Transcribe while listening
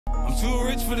I'm too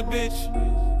rich for the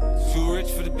bitch. Too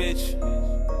rich for the bitch.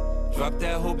 Drop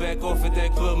that hoe back off at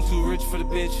that club. I'm too rich for the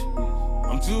bitch.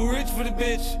 I'm too rich for the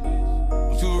bitch.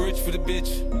 I'm too rich for the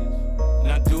bitch.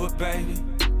 Now do it, baby.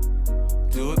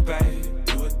 Do it, baby.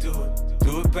 Do it, do it.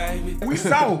 Do it, baby. We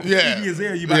saw Iggy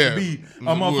Azalea, you about to be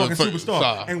a motherfucking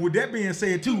superstar. And with that being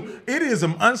said, too, it is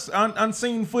some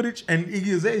unseen footage, and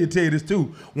Iggy Azalea tell you this,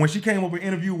 too. When she came up and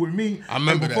interviewed with me, I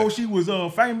remember before she was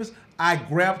famous, I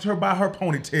grabbed her by her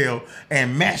ponytail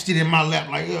and mashed it in my lap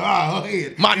like, her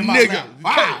head. My nigga.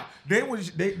 Wow.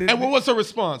 And what was her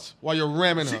response while you're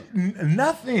ramming her?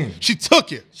 Nothing. She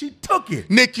took it. She took it.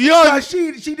 Nick Young.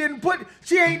 She didn't put.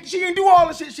 She ain't do all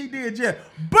the shit she did yet.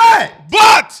 But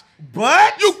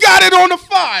you got it on the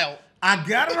file. I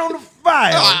got it on the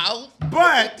file.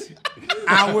 But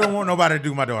I wouldn't want nobody to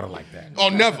do my daughter like that. Oh,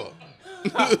 never.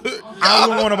 I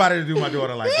wouldn't want nobody to do my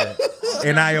daughter like that.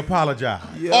 And I apologize.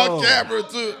 On camera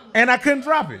too. And I couldn't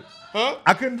drop it. Huh?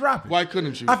 I couldn't drop it. Why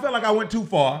couldn't you? I felt like I went too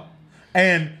far.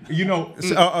 And you know,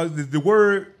 the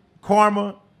word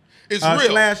karma is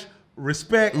real. /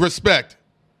 respect. Respect.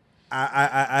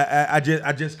 I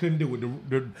just couldn't do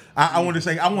it. I want to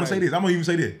say this. I'm gonna even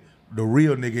say this. The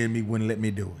real nigga in me wouldn't let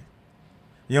me do it.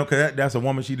 You know, cause that's a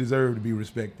woman. She deserved to be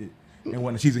respected,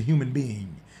 and she's a human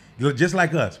being, just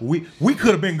like us. We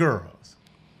could have been girls.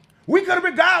 We could have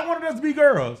been. God wanted us to be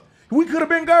girls. We could have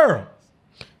been girls.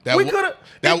 It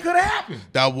could have happened.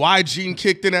 That Y gene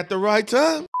kicked in at the right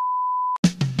time.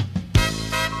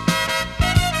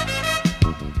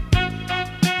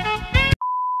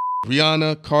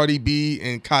 Rihanna, Cardi B,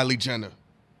 and Kylie Jenner.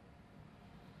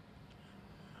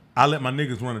 I let my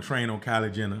niggas run a train on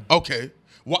Kylie Jenner. Okay.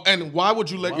 And why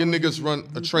would you let your niggas run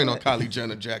a train on Kylie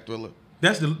Jenner, Jack Thriller?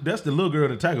 That's the little girl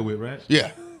that Tiger with, right?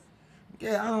 Yeah.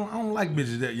 Yeah, I don't like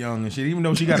bitches that young and shit. Even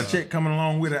though she got a chick coming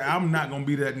along with her, I'm not gonna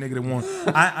be that nigga that want.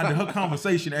 Her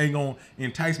conversation ain't gonna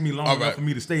entice me long enough for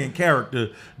me to stay in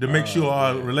character to make sure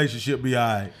our relationship be all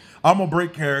right. I'm gonna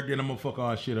break character and I'm gonna fuck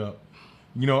our shit up.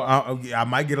 You know, I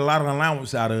might get a lot of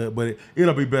allowance out of it, but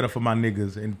it'll be better for my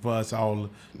niggas and for us all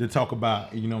to talk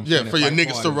about, you know what I'm saying? Yeah, for your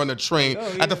niggas parties. To run a train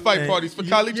at the fight parties for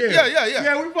Kylie Jenner. Yeah.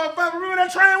 Yeah, we fought, remember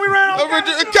that train we ran on?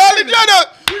 Kylie Jenner!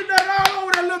 We done all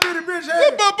over that little bitty bitch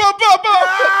head. Got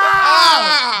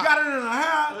it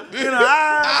in her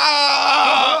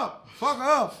eye, Fuck her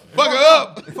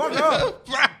up.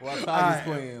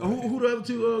 Who the other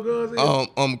two girls is?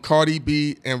 Cardi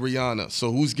B and Rihanna.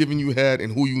 So who's giving you head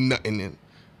and who you nutting in?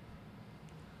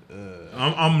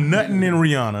 I'm nutting in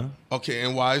Rihanna. Okay,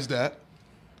 and why is that?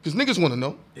 Because niggas want to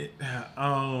know.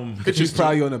 She's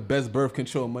probably on the best birth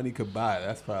control money could buy.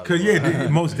 That's probably. Cause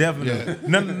most definitely.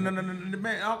 No,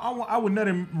 man. I would nut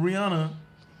in Rihanna.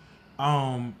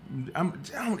 I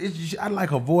like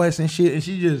her voice and shit, and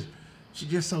she's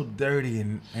just so dirty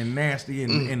and nasty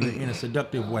in a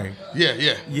seductive way.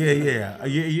 Yeah.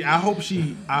 I hope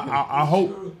I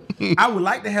hope. I would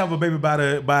like to have a baby by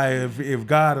if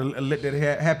God let that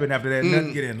happen after that.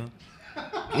 Nothing get in her.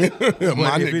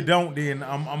 But if it don't, then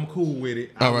I'm cool with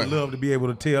it. I would love to be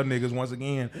able to tell niggas once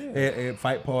again at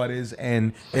fight parties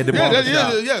and at the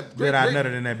barbershop that I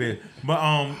nutted in that bitch. But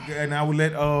and I would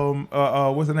let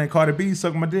what's her name, Cardi B,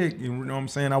 suck my dick. You know what I'm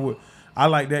saying? I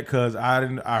like that because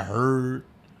I heard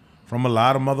from a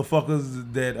lot of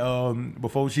motherfuckers that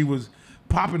before she was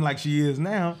popping like she is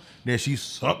now, that she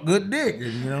sucked good dick.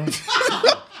 You know,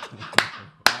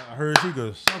 I heard she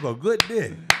could suck a good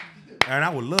dick. And I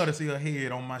would love to see her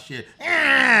head on my shit,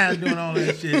 doing all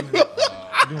that shit.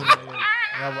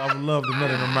 I would love to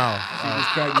nut in her mouth. She just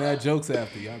crack mad jokes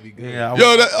after y'all be good. Yeah,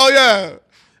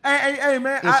 Hey,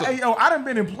 man. I done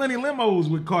been in plenty limos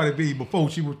with Cardi B before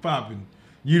she was popping.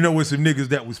 You know, with some niggas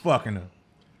that was fucking her.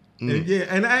 And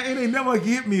and they never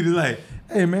hit me to like,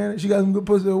 hey man, she got some good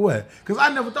pussy or what? Because I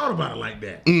never thought about it like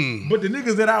that. But the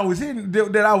niggas that I was hitting,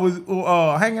 that I was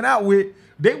hanging out with,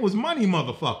 they was money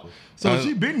motherfuckers. So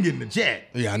she been getting the check.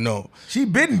 Yeah, I know. She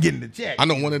been getting the check. I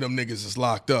know one of them niggas is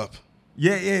locked up.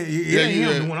 Yeah.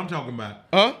 The one I'm talking about.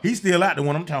 Huh? He's still out. The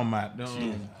one I'm talking about.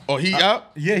 Oh, he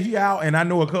out? Yeah, he out. And I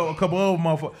know a couple of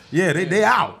motherfuckers. Yeah, they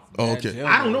out. Oh, okay.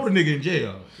 I don't know the nigga in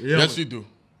jail. Yeah. Yes, you do.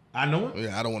 I know it?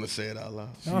 Yeah, I don't want to say it out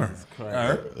loud. Jesus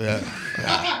Christ.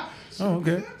 Yeah. Oh,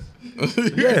 okay.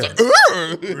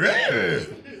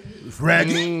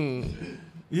 Fraggy.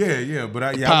 Yeah, but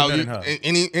I Pal, was her.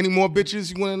 Any more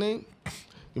bitches you want to name?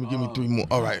 Give me 3 more.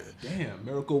 All right. Damn,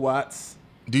 Miracle Watts.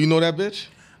 Do you know that bitch?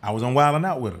 I was on Wildin'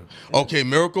 Out with her. Okay,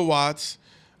 Miracle Watts.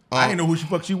 I didn't know who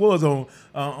she was on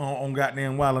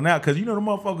goddamn Wildin' Out, because you know the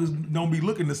motherfuckers don't be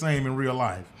looking the same in real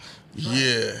life.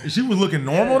 Yeah. She was looking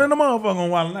normal than the motherfucker on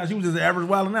Wildin' Out. She was just an average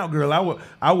Wildin' Out girl.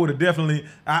 I would have definitely,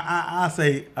 I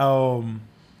say, and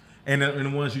And the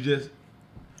ones you just,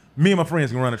 me and my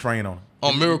friends can run a train on them.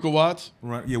 On Miracle Watts?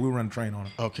 Yeah, we run a train on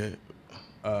them. Okay.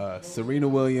 Serena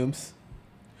Williams.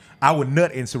 I would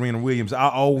nut in Serena Williams.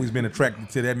 I've always been attracted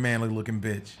to that manly looking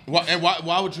bitch.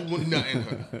 Why would you want nut in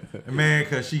her? Man,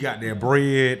 because she got that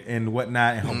bread and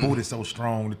whatnot, and her booty's so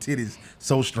strong, the titties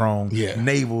so strong, Yeah.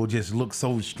 navel just looks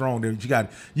so strong.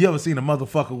 You ever seen a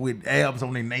motherfucker with abs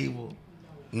on their navel?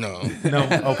 No. No?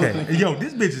 Okay. Yo,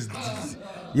 this bitch is,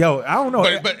 yo, I don't know.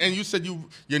 And you said your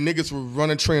niggas were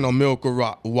running train on Miracle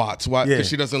Watts. Why? Because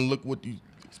she doesn't look what you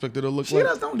expected her to look She like?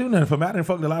 just don't do nothing for me. I done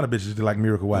fucked a lot of bitches that like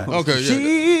Miracle Watts. Okay, yeah.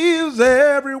 She's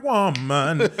every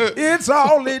woman. It's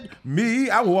all it me.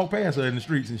 I would walk past her in the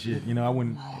streets and shit. You know, I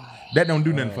wouldn't. That don't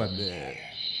do nothing for me.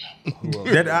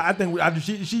 That I think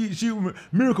she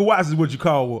Miracle Watts is what you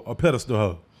call a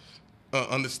pedestal her.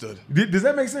 Understood. Does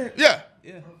that make sense? Yeah.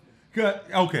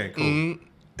 Okay, cool.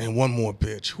 And one more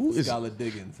bitch. Who is Skylar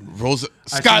Diggins.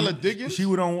 Skylar Diggins? She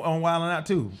would on Wild 'N Out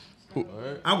too.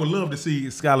 I would love to see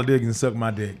Skylar Diggins suck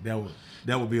my dick.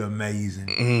 That would be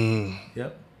amazing.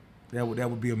 Yep. That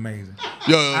would be amazing.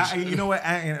 You know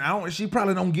what? She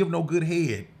probably don't give no good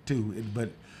head too,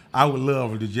 but I would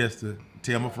love her to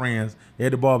tell my friends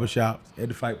at the barbershops, at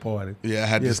the fight party. Yeah, I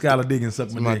had Skylar Diggins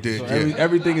suck my dick. So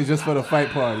everything is just for the fight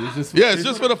party. It's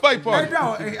just for the fight party. Hey,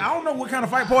 dog, I don't know what kind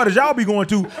of fight parties y'all be going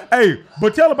to. Hey,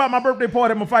 but tell about my birthday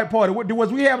party at my fight party.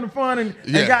 Was we having fun and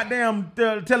goddamn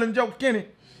telling jokes, Kenny?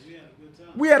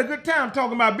 We had a good time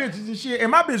talking about bitches and shit,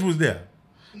 and my bitch was there.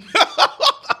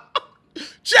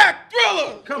 Jack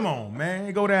Thriller! Come on, man.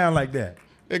 It go down like that.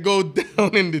 It go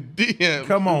down in the DM.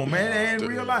 Come on, man. It ain't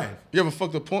real life. You ever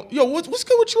fucked a porn? Yo, what's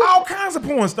good with you? All kinds of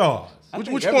porn stars.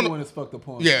 Which everyone has fucked a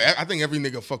porn star. Yeah, I think every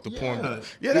nigga fucked a porn.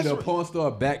 Yeah, that's a porn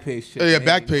star back page shit. Yeah,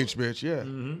 back page bitch, yeah.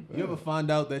 You ever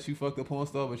find out that you fucked a porn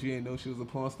star, but you didn't know she was a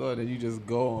porn star, then you just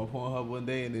go on Pornhub one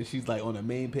day and then she's like on the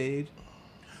main page?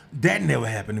 That never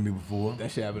happened to me before.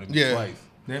 That shit happened to me twice.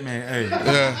 That man,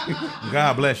 hey.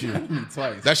 God bless you.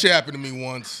 Twice. That shit happened to me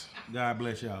once. God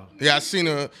bless y'all. Yeah, I seen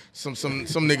her. Some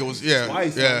nigga was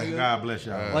Twice, yeah. God bless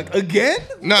y'all. Like again?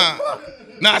 Nah,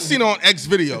 I seen her on X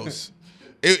videos.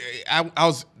 I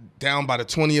was down by the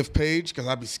 20th page because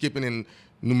I'd be skipping in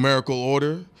numerical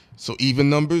order, so even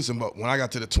numbers. But when I got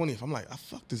to the 20th, I'm like, I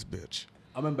fucked this bitch.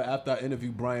 I remember after I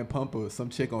interviewed Brian Pumper, some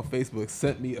chick on Facebook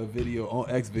sent me a video on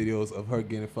X videos of her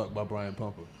getting fucked by Brian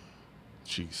Pumper.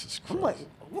 Jesus Christ. I'm like,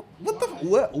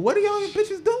 what are y'all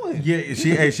bitches doing?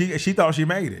 Yeah, she thought she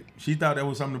made it. She thought that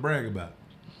was something to brag about.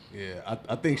 Yeah,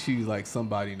 I think she's like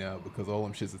somebody now because all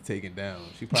them shits are taken down.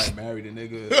 She probably married a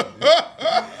nigga.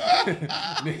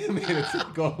 Nigga made her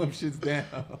take all them shits down.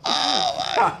 Oh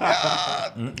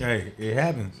my God. Hey, it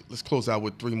happens. Let's close out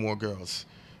with 3 more girls.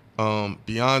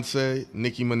 Beyonce,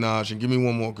 Nicki Minaj, and give me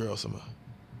one more girl, somehow.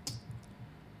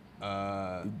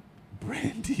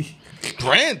 Brandy.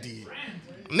 Brandy?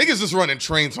 Niggas is running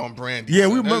trains on Brandy. Yeah,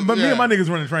 me and my niggas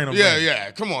running train on Brandy.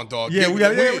 Yeah, come on, dog. Yeah, we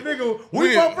want Brandy,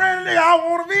 nigga, I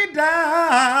want to be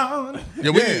down. Yeah,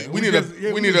 we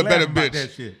need a better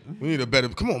bitch. We need a better,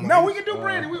 come on, man. No, we can do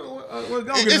Brandy.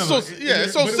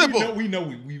 It's so simple. We know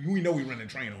we running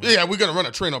train on her. Yeah, we're going to run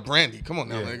a train on Brandy. Come on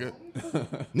now,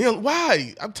 nigga. Neil,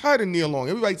 why? I'm tired of Neil Long.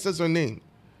 Everybody says her name.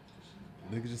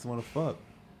 Niggas just want to fuck.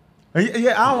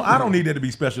 Yeah, I don't need that to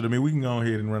be special to me. We can go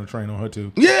ahead and run a train on her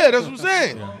too. Yeah, that's what I'm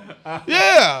saying.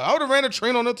 Yeah, I would have ran a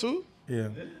train on her too. Yeah.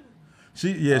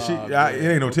 It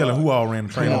ain't no telling who all ran a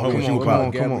train on her when she was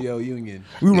popping. Gabrielle Union.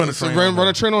 We run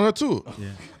a train on her too. Yeah.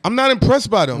 I'm not impressed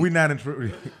by them. We not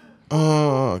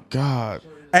Oh God.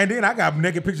 And then I got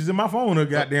naked pictures in my phone of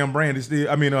goddamn Brandy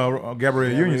still. I mean,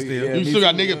 Gabrielle Union still. Yeah, you still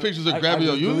got naked pictures of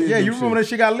Gabrielle Union? Yeah, you remember that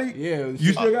shit got leaked? Yeah.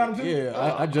 You still got them too?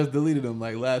 Yeah, I just deleted them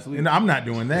like last week. And I'm not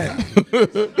doing that. You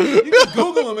can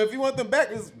Google them if you want them back.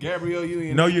 It's Gabrielle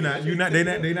Union. No, you're not. They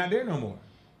not there no more.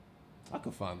 I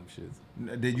can find them shits.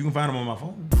 You can find them on my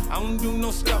phone. I don't do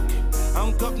no stalking. I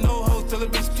don't cup no hoes till the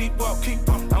bitch keep walk.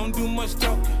 I don't do much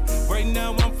talking. Right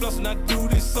now I'm flossing. I do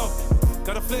this often.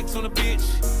 Got a flex on the bitch.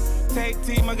 Tag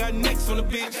team, I got necks on the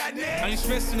bitch. I ain't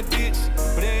stressing the bitch.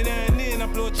 But every now and then I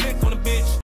blow a check on the bitch.